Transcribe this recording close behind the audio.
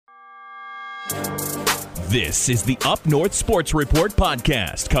This is the Up North Sports Report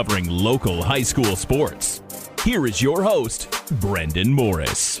podcast covering local high school sports. Here is your host, Brendan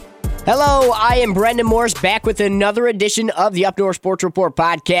Morris. Hello, I am Brendan Morris, back with another edition of the Up North Sports Report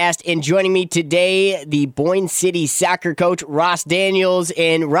podcast. And joining me today, the Boyne City soccer coach, Ross Daneils.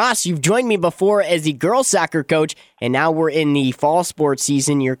 And Ross, you've joined me before as the girls soccer coach, and now we're in the fall sports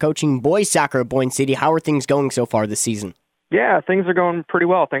season. You're coaching boys soccer at Boyne City. How are things going so far this season? Yeah, things are going pretty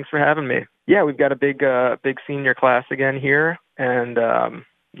well. Thanks for having me. Yeah, we've got a big senior class again here, and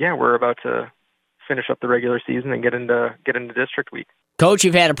we're about to finish up the regular season and get into district week. Coach,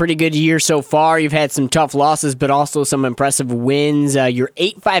 you've had a pretty good year so far. You've had some tough losses, but also some impressive wins. You're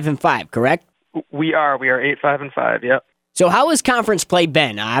 8-5-5, correct? We are 8-5-5. Yep. So how has conference play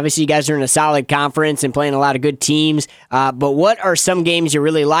been? Obviously, you guys are in a solid conference and playing a lot of good teams. But what are some games you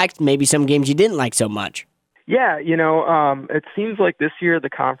really liked? Maybe some games you didn't like so much. Yeah, it seems like this year the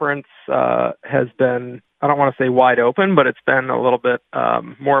conference has been, I don't want to say wide open, but it's been a little bit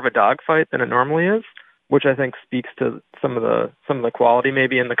more of a dogfight than it normally is, which I think speaks to some of the quality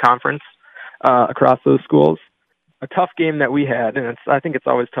maybe in the conference across those schools. A tough game that we had, and I think it's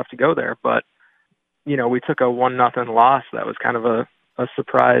always tough to go there, but we took a 1-0 loss. That was kind of a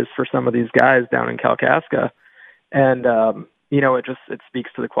surprise for some of these guys down in Kalkaska, and it speaks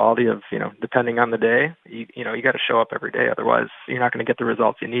to the quality of, depending on the day, you got to show up every day. Otherwise, you're not going to get the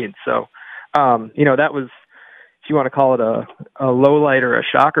results you need. So, that was, if you want to call it a low light or a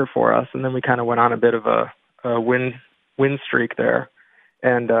shocker for us. And then we kind of went on a bit of a win streak there.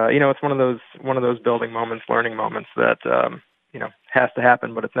 And, it's one of those building moments, learning moments that, has to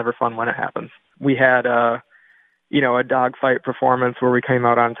happen, but it's never fun when it happens. We had, a dogfight performance where we came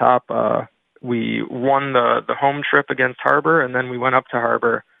out on top. We won the home trip against Harbor, and then we went up to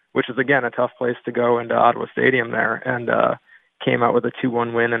Harbor, which is, again, a tough place to go, into Ottawa Stadium there, and came out with a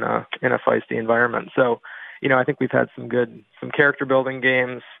 2-1 win in a feisty environment. So, I think we've had some character-building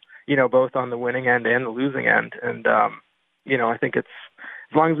games, both on the winning end and the losing end. And, I think it's,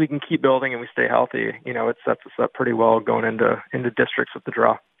 as long as we can keep building and we stay healthy, it sets us up pretty well going into districts with the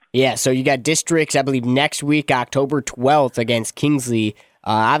draw. Yeah, so you got districts, I believe, next week, October 12th, against Kingsley.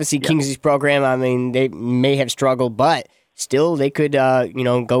 Obviously, Kingsley's program, they may have struggled, but still they could,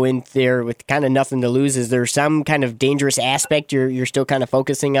 go in there with kind of nothing to lose. Is there some kind of dangerous aspect you're still kind of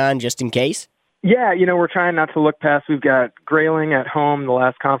focusing on just in case? Yeah, we're trying not to look past. We've got Grayling at home, the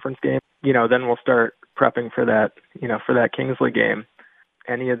last conference game. Then we'll start prepping for that, for that Kingsley game.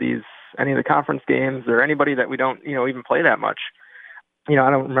 Any of the conference games or anybody that we don't, even play that much. I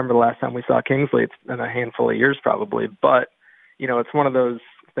don't remember the last time we saw Kingsley. It's been a handful of years probably, but it's one of those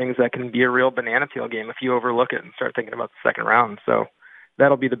things that can be a real banana peel game if you overlook it and start thinking about the second round. So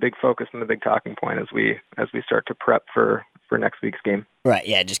that'll be the big focus and the big talking point as we start to prep for next week's game. Right,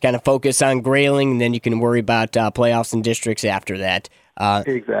 yeah, just kind of focus on Grayling, and then you can worry about playoffs and districts after that.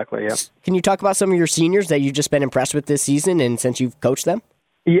 Exactly, yeah. Can you talk about some of your seniors that you've just been impressed with this season and since you've coached them?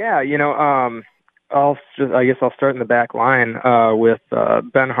 Yeah, I'll start in the back line with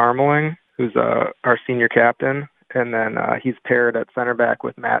Ben Harmeling, who's our senior captain. And then he's paired at center back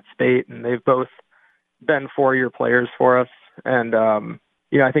with Matt Spate, and they've both been 4-year players for us. And,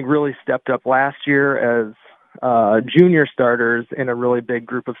 I think really stepped up last year as junior starters in a really big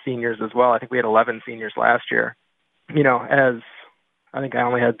group of seniors as well. I think we had 11 seniors last year. As I think I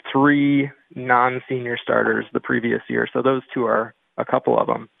only had 3 non-senior starters the previous year. So those two are a couple of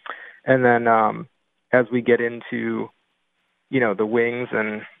them. And then as we get into, the wings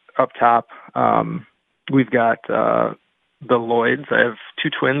and up top, we've got the Lloyds. I have 2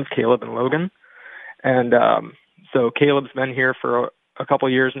 twins, Caleb and Logan. And so Caleb's been here for a couple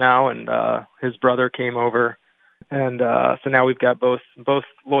years now, and his brother came over. And so now we've got both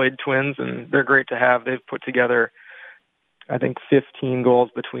Lloyd twins, and they're great to have. They've put together, I think, 15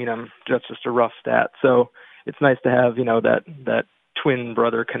 goals between them, just a rough stat. So it's nice to have, that twin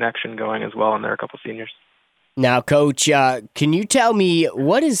brother connection going as well, and they're a couple seniors. Now, Coach, can you tell me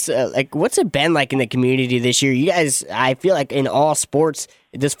what's it been like in the community this year? You guys, I feel like in all sports,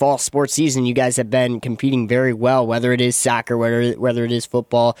 this fall sports season, you guys have been competing very well, whether it is soccer, whether it is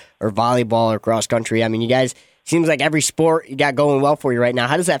football or volleyball or cross country. You guys, seems like every sport you got going well for you right now.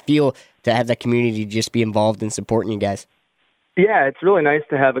 How does that feel to have that community just be involved in supporting you guys? Yeah, it's really nice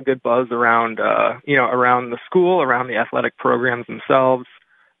to have a good buzz around, around the school, around the athletic programs themselves.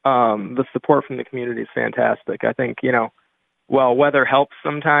 The support from the community is fantastic. I think, weather helps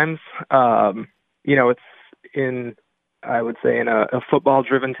sometimes. It's I would say in a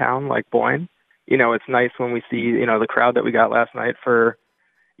football-driven town like Boyne. It's nice when we see, the crowd that we got last night for,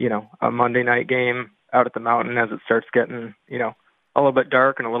 a Monday night game out at the mountain as it starts getting, a little bit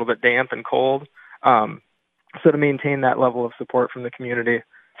dark and a little bit damp and cold. So to maintain that level of support from the community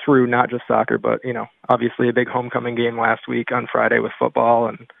through not just soccer, but, obviously a big homecoming game last week on Friday with football,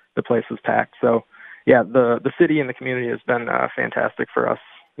 and the place was packed. So, yeah, the city and the community has been fantastic for us,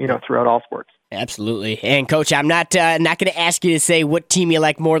 throughout all sports. Absolutely. And, Coach, I'm not going to ask you to say what team you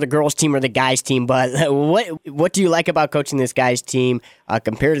like more, the girls' team or the guys' team, but what do you like about coaching this guys' team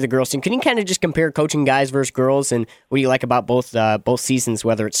compared to the girls' team? Can you kind of just compare coaching guys versus girls, and what do you like about both seasons,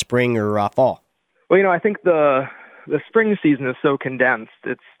 whether it's spring or fall? Well, I think the spring season is so condensed.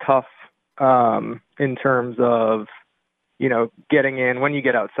 It's tough in terms of, getting in, when you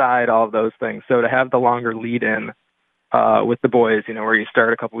get outside, all of those things. So to have the longer lead in with the boys, where you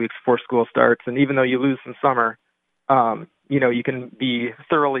start a couple weeks before school starts, and even though you lose some summer, you can be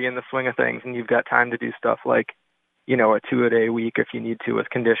thoroughly in the swing of things, and you've got time to do stuff like, a 2-a-day week if you need to with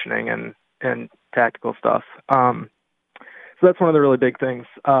conditioning and tactical stuff. So that's one of the really big things.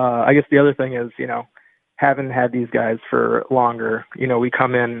 I guess the other thing is, having had these guys for longer, we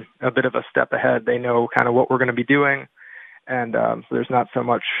come in a bit of a step ahead. They know kind of what we're going to be doing. And so there's not so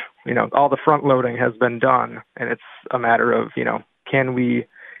much, all the front loading has been done, and it's a matter of, can we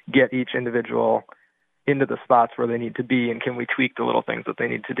get each individual into the spots where they need to be, and can we tweak the little things that they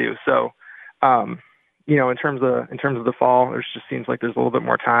need to do? So, in terms of the fall, it just seems like there's a little bit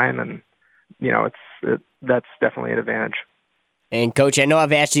more time, and, that's definitely an advantage. And, Coach, I know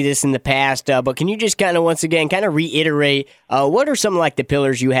I've asked you this in the past, but can you just kind of once again kind of reiterate what are some like the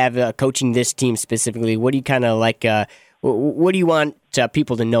pillars you have coaching this team specifically? What do you kind of like? What do you want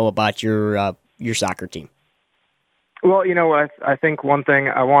people to know about your soccer team? Well, I think one thing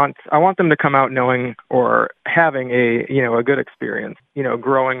I want them to come out knowing or having a good experience.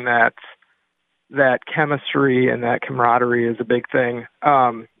 Growing that chemistry and that camaraderie is a big thing.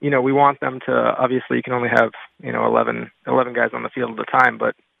 We want them to, obviously you can only have, 11 guys on the field at a time,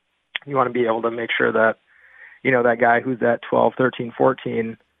 but you want to be able to make sure that, that guy who's at 12, 13,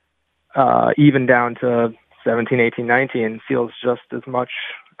 14, even down to 17, 18, 19 feels just as much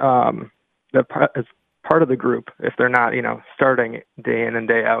as part of the group if they're not, starting day in and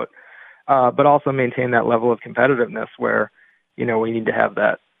day out, but also maintain that level of competitiveness where, we need to have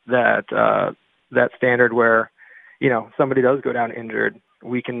that standard where, somebody does go down injured,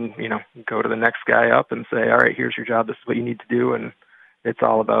 we can, go to the next guy up and say, all right, here's your job. This is what you need to do. And it's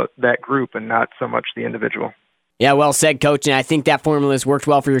all about that group and not so much the individual. Yeah, well said, Coach, and I think that formula has worked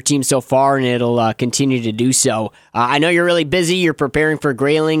well for your team so far, and it'll continue to do so. I know you're really busy. You're preparing for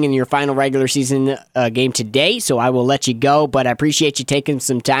Grayling in your final regular season game today, so I will let you go, but I appreciate you taking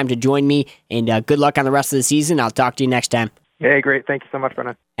some time to join me, and good luck on the rest of the season. I'll talk to you next time. Hey, great. Thank you so much,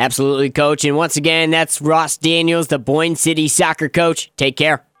 Brennan. Absolutely, Coach, and once again, that's Ross Daneils, the Boyne City soccer coach. Take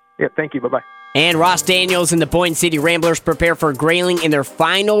care. Yeah, thank you. Bye-bye. And Ross Daneils and the Boyne City Ramblers prepare for Grayling in their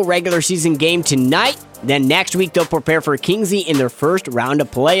final regular season game tonight. Then next week, they'll prepare for Kingsley in their first round of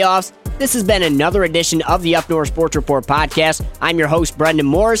playoffs. This has been another edition of the Up North Sports Report podcast. I'm your host, Brendan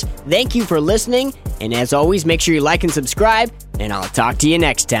Morris. Thank you for listening. And as always, make sure you like and subscribe, and I'll talk to you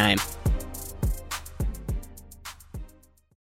next time.